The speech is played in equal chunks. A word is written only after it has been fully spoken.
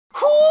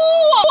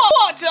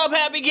up,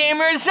 happy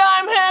gamers?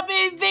 I'm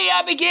Happy, the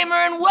Happy Gamer,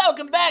 and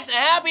welcome back to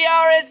Happy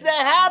Hour. It's the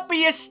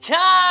happiest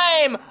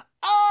time of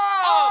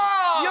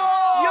your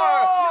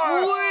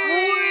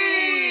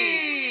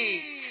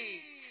week.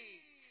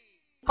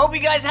 Hope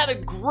you guys had a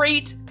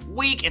great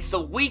week. It's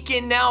the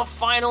weekend now,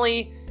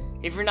 finally.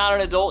 If you're not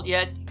an adult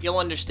yet, you'll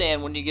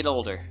understand when you get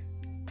older.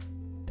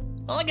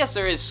 Well, I guess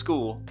there is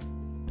school.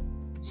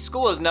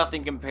 School is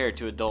nothing compared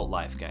to adult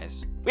life,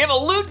 guys. We have a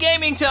Loot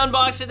Gaming to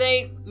unbox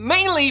today,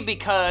 mainly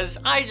because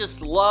I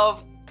just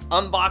love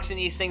unboxing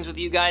these things with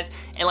you guys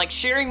and like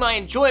sharing my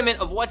enjoyment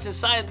of what's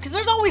inside them, because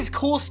there's always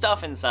cool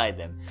stuff inside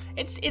them.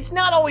 It's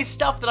not always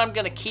stuff that I'm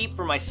gonna keep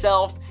for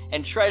myself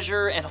and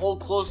treasure and hold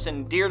close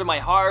and dear to my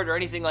heart or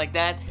anything like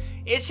that.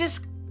 It's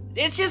just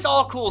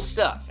all cool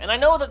stuff. And I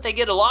know that they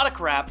get a lot of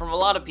crap from a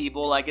lot of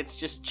people, like it's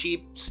just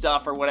cheap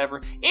stuff or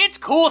whatever. It's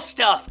cool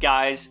stuff,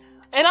 guys.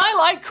 And I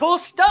like cool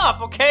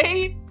stuff,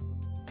 okay?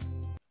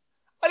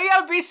 Why do you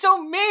gotta be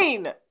so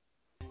mean?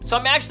 So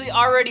I'm actually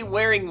already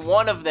wearing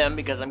one of them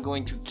because I'm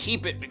going to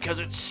keep it because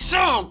it's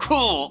so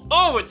cool.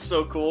 Oh, it's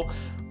so cool.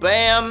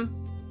 Bam.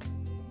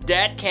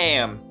 Dat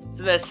Cam. It's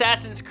an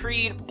Assassin's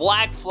Creed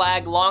Black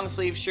Flag long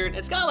sleeve shirt.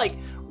 It's got like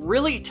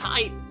really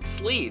tight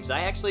sleeves. I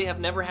actually have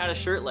never had a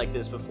shirt like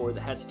this before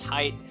that has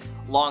tight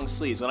long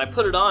sleeves. When I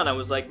put it on, I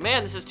was like,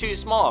 man, this is too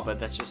small, but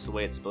that's just the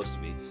way it's supposed to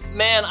be.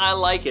 Man, I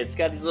like it. It's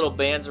got these little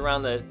bands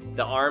around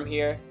the arm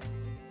here.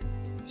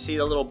 See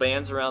the little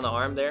bands around the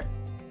arm there?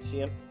 See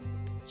them?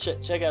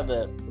 Check out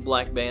the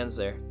black bands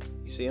there.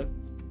 You see them?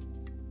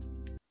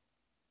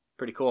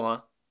 Pretty cool,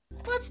 huh?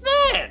 What's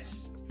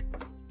this?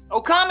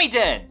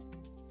 Okami-den!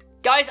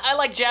 Guys, I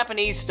like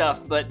Japanese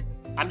stuff, but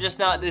I'm just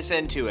not this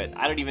into it.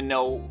 I don't even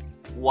know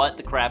what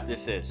the crap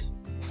this is.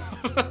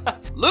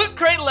 Loot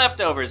Crate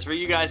leftovers for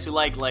you guys who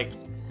like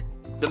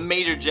the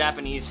major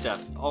Japanese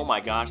stuff. Oh my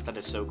gosh, that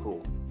is so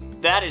cool.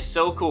 That is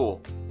so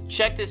cool.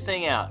 Check this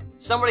thing out.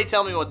 Somebody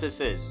tell me what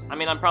this is. I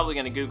mean, I'm probably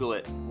gonna Google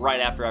it right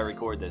after I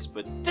record this,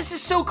 but this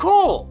is so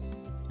cool.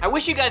 I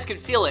wish you guys could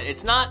feel it.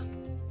 It's not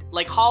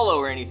like hollow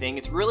or anything.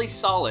 It's really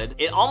solid.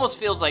 It almost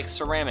feels like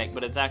ceramic,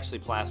 but it's actually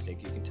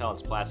plastic. You can tell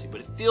it's plastic,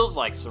 but it feels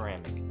like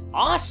ceramic.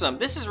 Awesome,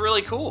 this is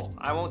really cool.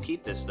 I won't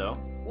keep this though.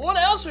 What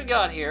else we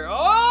got here?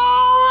 Oh!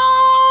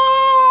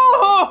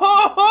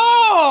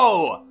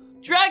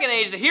 Dragon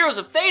Age, the Heroes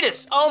of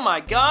Thetis. Oh my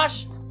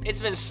gosh. It's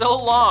been so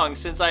long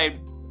since I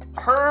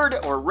heard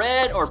or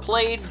read or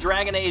played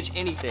Dragon Age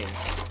anything.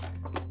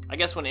 I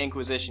guess when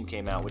Inquisition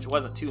came out, which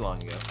wasn't too long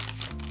ago.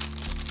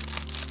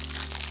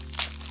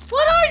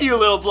 What are you,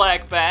 little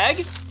black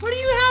bag? What do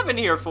you have in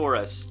here for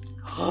us?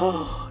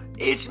 Oh,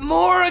 it's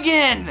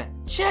Morrigan!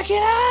 Check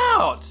it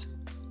out!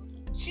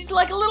 She's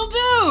like a little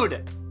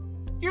dude!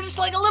 You're just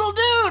like a little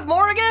dude,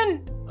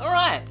 Morrigan!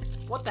 Alright,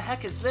 what the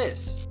heck is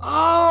this?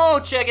 Oh,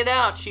 check it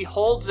out, she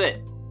holds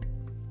it.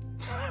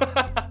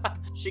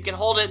 She can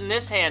hold it in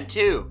this hand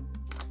too.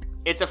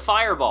 It's a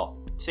fireball,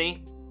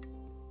 see?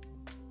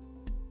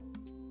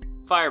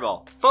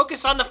 Fireball.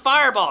 Focus on the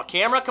fireball,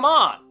 camera, come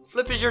on.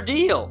 Flip is your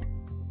deal.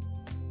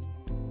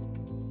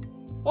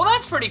 Well,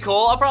 that's pretty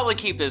cool. I'll probably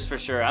keep this for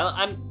sure.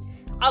 I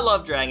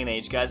love Dragon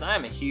Age, guys. I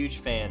am a huge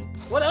fan.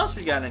 What else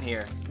we got in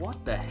here?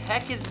 What the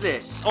heck is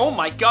this? Oh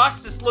my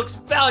gosh, this looks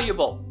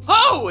valuable.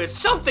 Oh, it's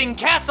something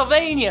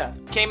Castlevania.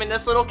 Came in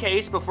this little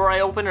case before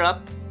I open it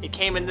up. It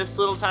came in this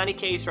little tiny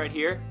case right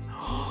here.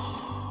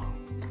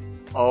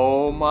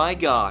 Oh my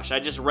gosh, I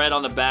just read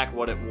on the back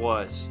what it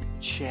was.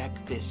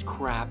 Check this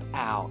crap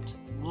out.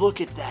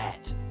 Look at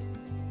that.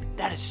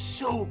 That is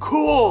so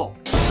cool.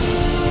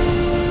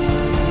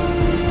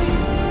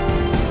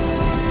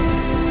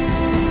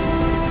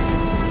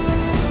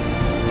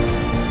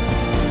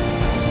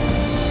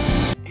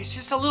 It's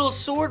just a little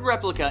sword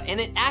replica,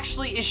 and it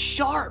actually is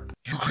sharp.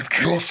 You could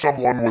kill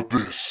someone with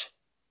this.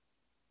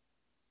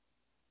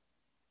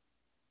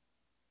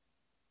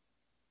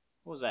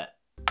 What was that?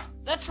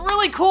 That's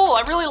really cool.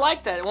 I really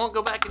like that. It won't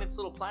go back in its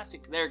little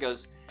plastic. There it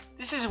goes.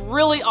 This is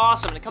really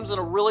awesome. It comes in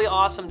a really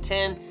awesome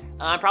tin.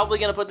 I'm probably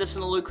going to put this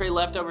in the Loot Crate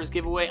Leftovers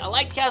giveaway. I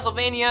liked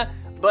Castlevania,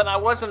 but I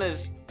wasn't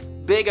as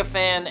big a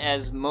fan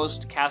as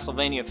most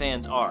Castlevania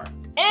fans are.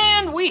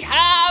 And we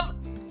have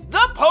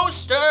the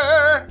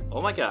poster.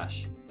 Oh my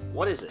gosh.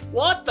 What is it?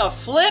 What the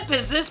flip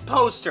is this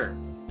poster?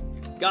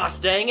 Gosh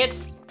dang it.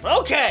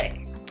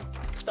 Okay.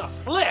 The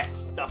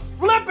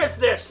flip is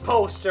this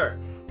poster.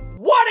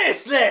 What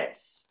is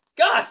this?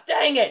 Gosh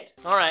dang it!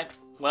 Alright,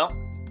 well.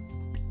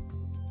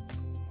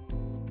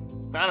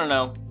 I don't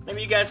know.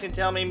 Maybe you guys can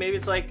tell me. Maybe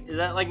it's like, is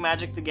that like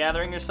Magic the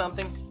Gathering or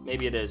something?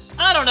 Maybe it is.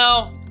 I don't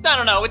know.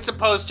 It's a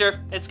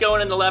poster. It's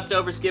going in the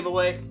Leftovers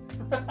giveaway.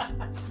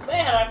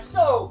 Man, I'm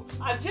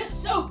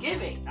just so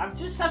giving. I'm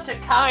just such a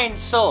kind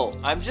soul.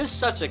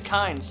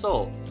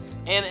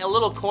 And a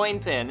little coin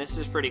pin. This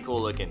is pretty cool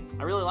looking.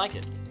 I really like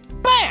it.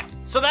 Bam!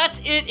 So that's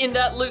it in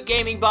that Loot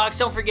Gaming box.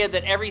 Don't forget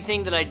that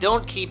everything that I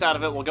don't keep out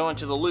of it will go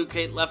into the Loot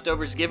Crate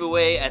Leftovers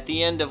giveaway at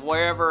the end of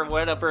whenever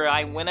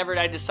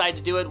I decide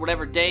to do it,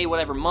 whatever day,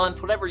 whatever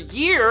month, whatever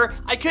year.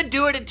 I could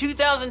do it in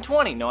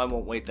 2020. No, I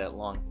won't wait that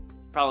long.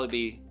 Probably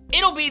be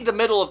It'll be the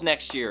middle of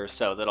next year or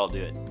so that I'll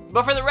do it.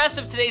 But for the rest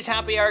of today's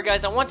happy hour,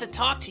 guys, I want to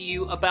talk to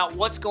you about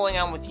what's going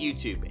on with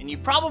YouTube. And you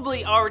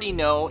probably already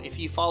know, if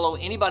you follow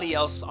anybody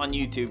else on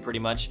YouTube pretty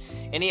much,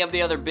 any of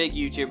the other big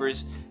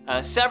YouTubers,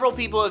 several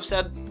people have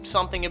said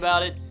something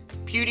about it.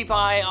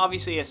 PewDiePie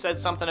obviously has said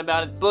something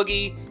about it.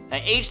 Boogie,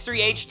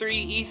 H3H3,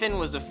 Ethan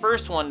was the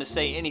first one to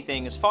say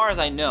anything. As far as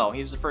I know, he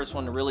was the first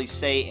one to really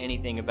say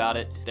anything about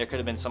it. There could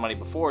have been somebody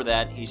before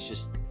that. He's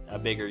just a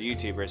bigger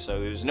YouTuber,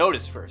 so he was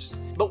noticed first.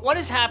 But what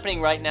is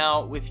happening right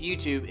now with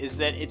YouTube is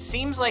that it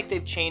seems like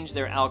they've changed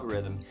their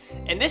algorithm.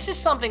 And this is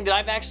something that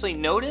I've actually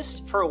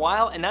noticed for a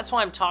while, and that's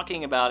why I'm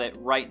talking about it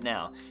right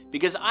now.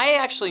 Because I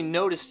actually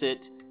noticed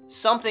it,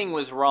 something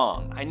was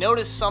wrong. I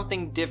noticed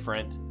something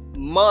different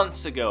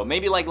months ago,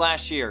 maybe like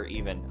last year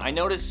even. I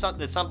noticed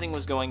that something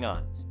was going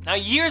on. Now,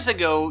 years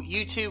ago,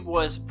 YouTube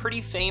was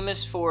pretty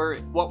famous for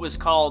what was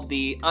called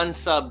the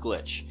UNSUB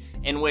glitch,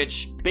 in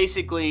which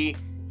basically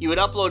you would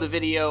upload a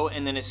video,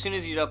 and then as soon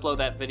as you'd upload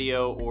that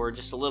video, or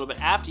just a little bit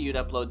after you'd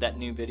upload that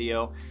new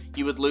video,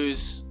 you would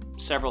lose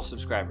several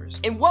subscribers.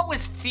 And what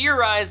was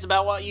theorized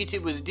about what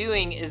YouTube was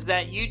doing is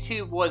that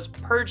YouTube was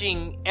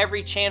purging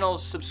every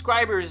channel's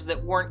subscribers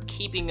that weren't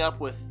keeping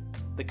up with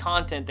the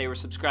content they were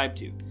subscribed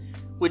to.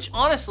 Which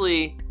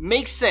honestly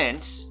makes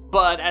sense,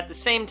 but at the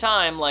same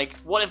time, like,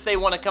 what if they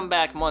want to come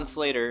back months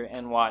later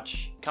and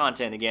watch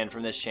content again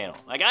from this channel?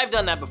 Like, I've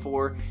done that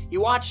before. You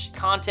watch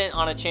content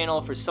on a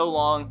channel for so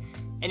long,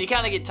 and you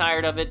kind of get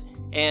tired of it,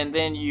 and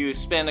then you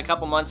spend a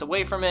couple months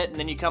away from it, and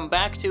then you come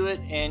back to it,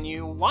 and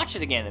you watch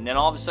it again, and then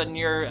all of a sudden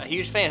you're a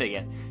huge fan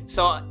again.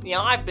 So, you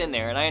know, I've been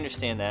there, and I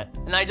understand that.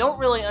 And I don't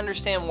really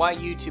understand why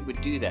YouTube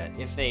would do that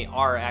if they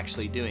are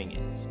actually doing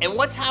it. And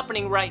what's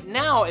happening right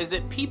now is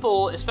that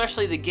people,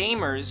 especially the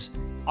gamers,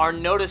 are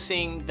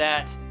noticing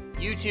that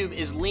YouTube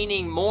is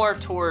leaning more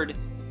toward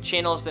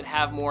channels that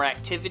have more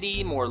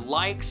activity, more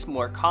likes,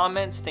 more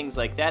comments, things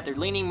like that. They're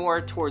leaning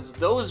more towards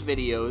those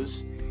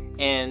videos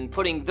and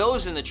putting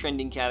those in the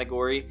trending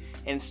category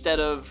instead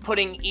of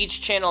putting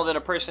each channel that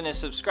a person is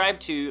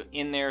subscribed to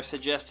in their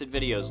suggested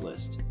videos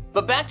list.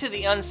 But back to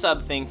the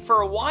unsub thing,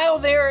 for a while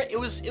there, it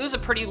was a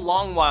pretty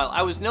long while.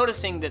 I was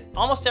noticing that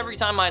almost every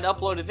time I'd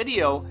upload a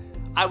video,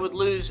 I would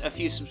lose a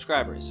few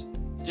subscribers.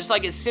 Just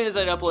like as soon as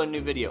I'd upload a new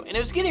video. And it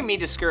was getting me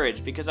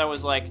discouraged because I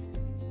was like,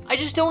 I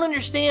just don't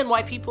understand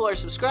why people are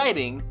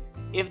subscribing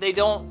if they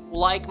don't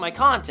like my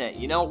content,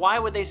 you know? Why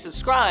would they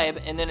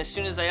subscribe and then as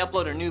soon as I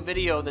upload a new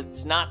video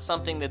that's not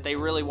something that they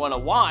really want to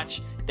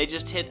watch, they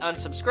just hit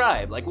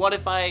unsubscribe? Like, what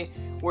if I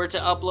were to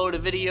upload a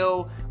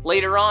video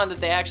later on that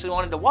they actually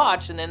wanted to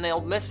watch and then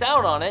they'll miss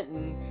out on it?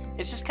 And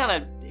it's just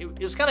it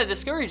was kind of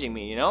discouraging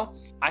me, you know?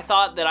 I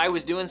thought that I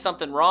was doing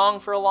something wrong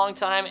for a long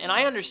time, and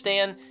I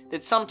understand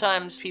that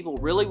sometimes people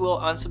really will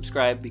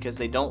unsubscribe because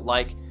they don't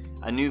like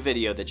a new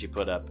video that you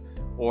put up,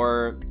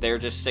 or they're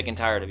just sick and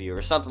tired of you,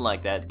 or something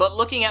like that. But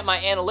looking at my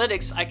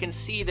analytics, I can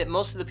see that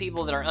most of the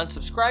people that are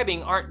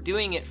unsubscribing aren't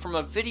doing it from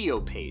a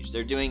video page.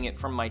 They're doing it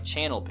from my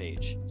channel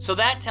page. So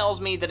that tells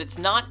me that it's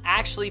not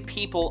actually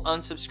people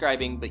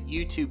unsubscribing, but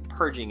YouTube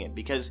purging it,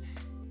 because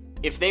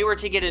if they were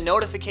to get a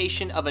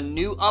notification of a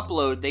new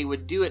upload, they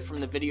would do it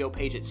from the video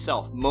page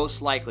itself.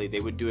 Most likely,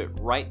 they would do it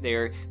right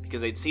there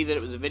because they'd see that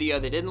it was a video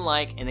they didn't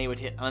like and they would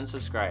hit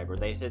unsubscribe, or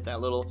they'd hit that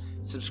little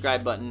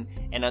subscribe button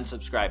and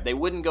unsubscribe. They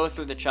wouldn't go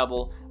through the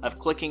trouble of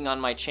clicking on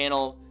my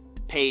channel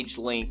page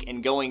link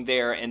and going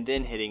there and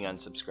then hitting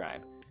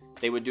unsubscribe.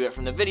 They would do it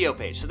from the video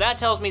page. So that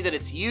tells me that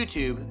it's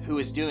YouTube who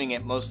is doing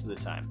it most of the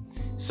time.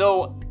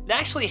 So it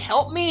actually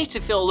helped me to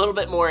feel a little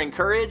bit more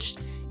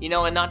encouraged, you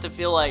know, and not to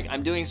feel like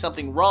I'm doing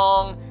something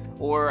wrong,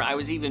 or I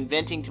was even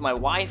venting to my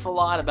wife a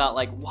lot about,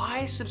 like,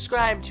 why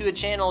subscribe to a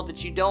channel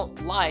that you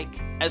don't like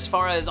as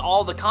far as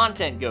all the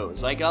content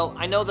goes? Like,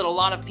 I know that a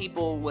lot of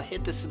people will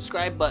hit the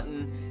subscribe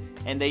button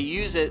and they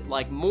use it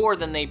like more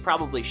than they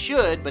probably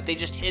should, but they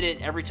just hit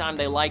it every time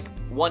they like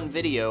one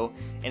video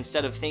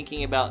instead of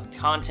thinking about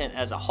content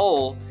as a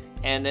whole,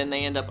 and then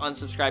they end up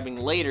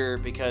unsubscribing later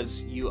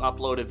because you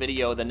upload a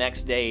video the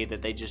next day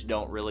that they just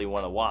don't really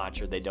want to watch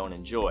or they don't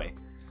enjoy.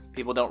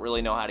 People don't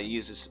really know how to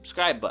use the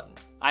subscribe button.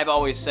 I've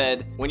always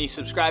said, when you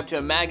subscribe to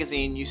a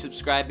magazine, you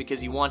subscribe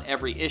because you want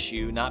every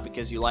issue, not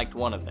because you liked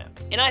one of them.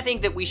 And I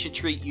think that we should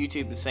treat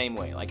YouTube the same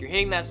way. Like, you're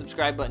hitting that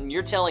subscribe button,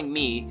 you're telling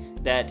me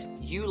that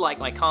you like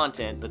my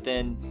content, but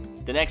then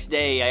the next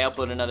day I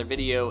upload another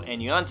video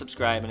and you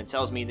unsubscribe, and it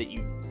tells me that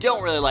you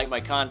don't really like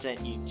my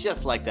content, you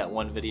just like that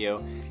one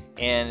video,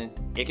 and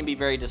it can be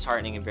very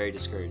disheartening and very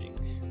discouraging.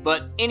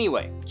 But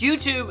anyway,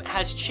 YouTube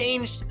has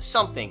changed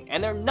something,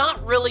 and they're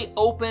not really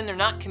open, they're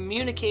not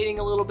communicating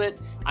a little bit.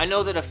 I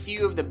know that a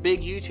few of the big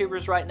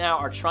YouTubers right now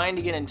are trying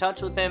to get in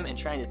touch with them and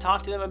trying to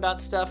talk to them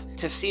about stuff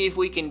to see if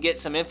we can get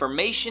some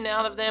information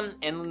out of them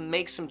and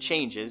make some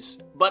changes.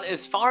 But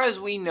as far as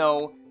we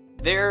know,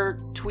 they're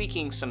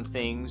tweaking some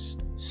things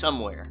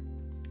somewhere.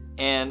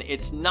 And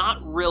it's not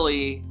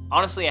really,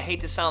 honestly, I hate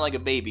to sound like a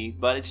baby,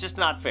 but it's just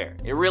not fair.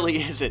 It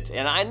really isn't.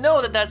 And I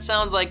know that that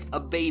sounds like a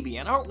baby,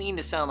 and I don't mean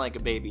to sound like a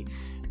baby,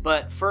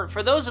 but for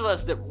those of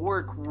us that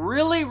work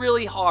really,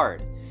 really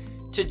hard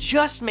to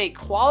just make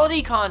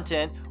quality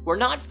content. We're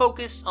not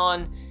focused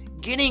on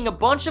getting a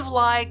bunch of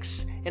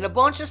likes and a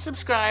bunch of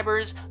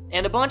subscribers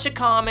and a bunch of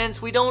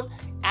comments. We don't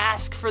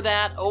ask for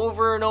that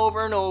over and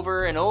over and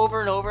over and over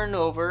and over and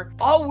over.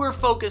 All we're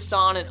focused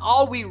on and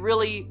all we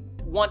really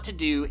want to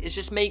do is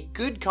just make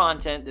good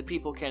content that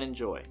people can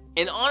enjoy.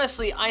 And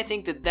honestly, I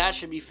think that that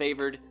should be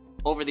favored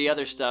over the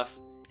other stuff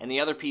and the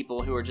other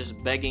people who are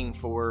just begging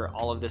for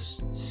all of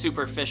this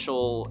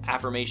superficial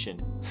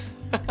affirmation.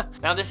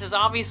 Now, this is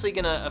obviously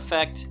going to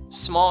affect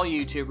small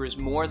YouTubers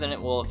more than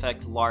it will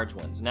affect large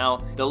ones.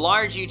 Now, the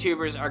large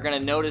YouTubers are going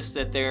to notice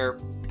that their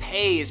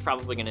pay is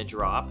probably going to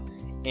drop,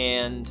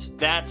 and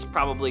that's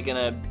probably going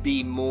to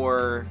be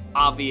more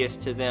obvious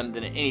to them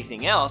than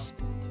anything else.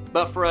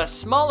 But for us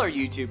smaller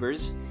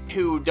YouTubers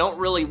who don't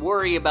really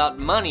worry about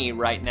money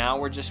right now,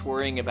 we're just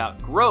worrying about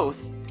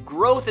growth.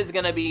 Growth is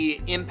going to be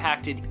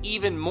impacted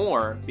even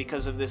more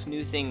because of this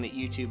new thing that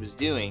YouTube is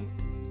doing,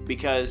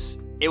 because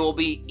it will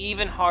be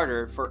even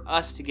harder for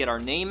us to get our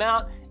name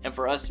out and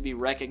for us to be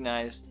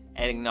recognized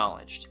and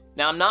acknowledged.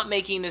 Now, I'm not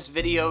making this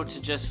video to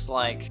just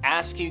like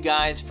ask you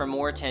guys for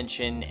more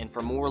attention and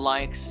for more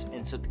likes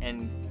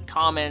and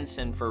comments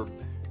and for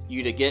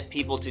you to get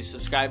people to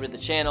subscribe to the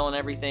channel and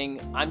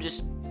everything.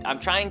 I'm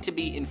trying to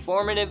be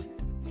informative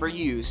for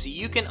you so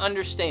you can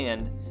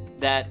understand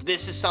that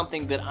this is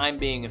something that I'm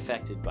being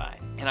affected by.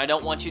 And I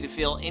don't want you to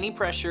feel any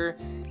pressure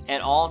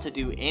at all to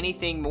do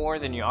anything more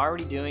than you're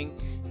already doing.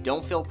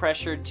 Don't feel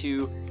pressured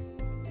to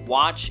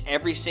watch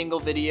every single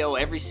video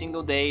every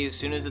single day as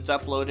soon as it's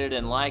uploaded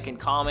and like and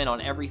comment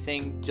on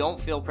everything. Don't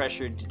feel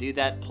pressured to do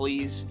that,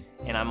 please.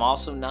 And I'm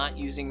also not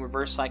using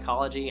reverse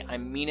psychology. I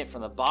mean it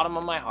from the bottom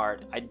of my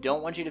heart. I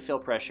don't want you to feel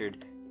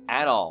pressured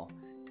at all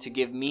to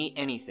give me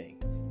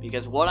anything,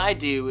 because what I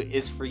do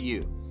is for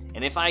you.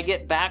 And if I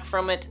get back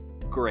from it,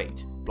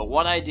 great. But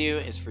what I do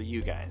is for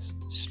you guys,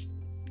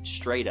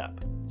 straight up.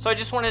 So I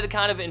just wanted to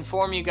kind of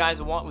inform you guys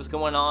of what was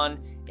going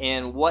on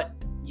and what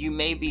you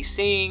may be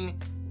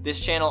seeing this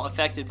channel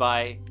affected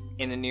by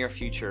in the near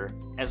future,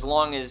 as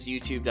long as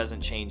YouTube doesn't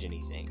change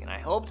anything. And I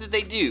hope that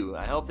they do.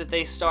 I hope that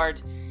they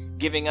start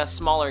giving us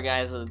smaller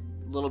guys a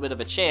little bit of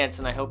a chance,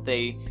 and I hope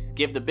they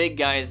give the big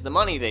guys the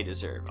money they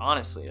deserve.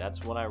 Honestly,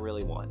 that's what I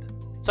really want.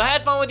 So I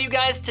had fun with you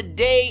guys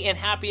today in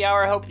Happy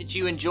Hour. I hope that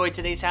you enjoyed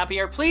today's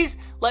Happy Hour. Please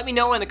let me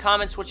know in the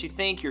comments what you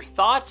think, your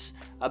thoughts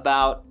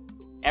about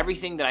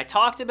everything that I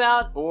talked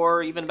about,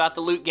 or even about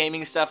the loot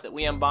gaming stuff that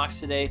we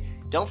unboxed today.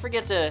 Don't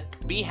forget to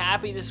be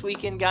happy this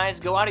weekend, guys.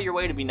 Go out of your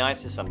way to be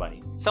nice to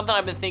somebody. Something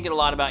I've been thinking a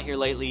lot about here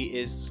lately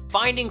is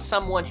finding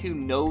someone who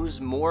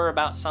knows more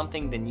about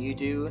something than you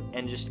do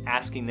and just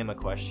asking them a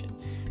question.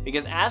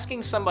 Because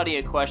asking somebody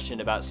a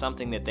question about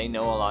something that they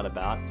know a lot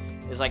about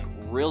is like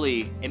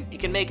really, it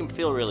can make them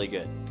feel really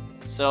good.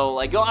 So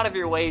like, go out of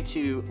your way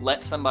to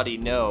let somebody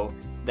know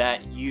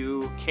that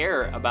you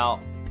care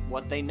about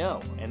what they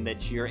know and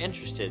that you're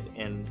interested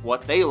in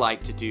what they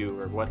like to do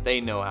or what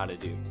they know how to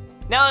do.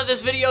 Now that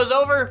this video is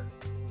over,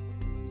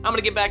 I'm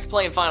gonna get back to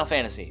playing Final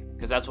Fantasy,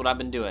 because that's what I've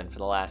been doing for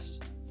the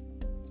last,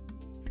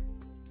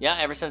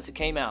 ever since it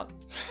came out.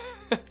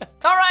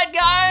 Alright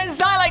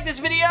guys, I like this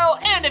video,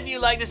 and if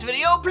you like this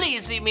video,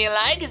 please leave me a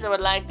like, because I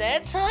would like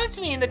that. Talk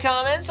to me in the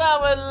comments,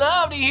 I would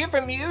love to hear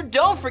from you.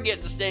 Don't forget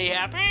to stay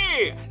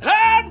happy,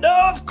 and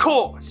of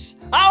course,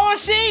 I will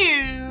see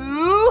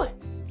you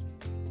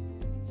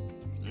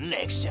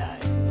next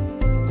time.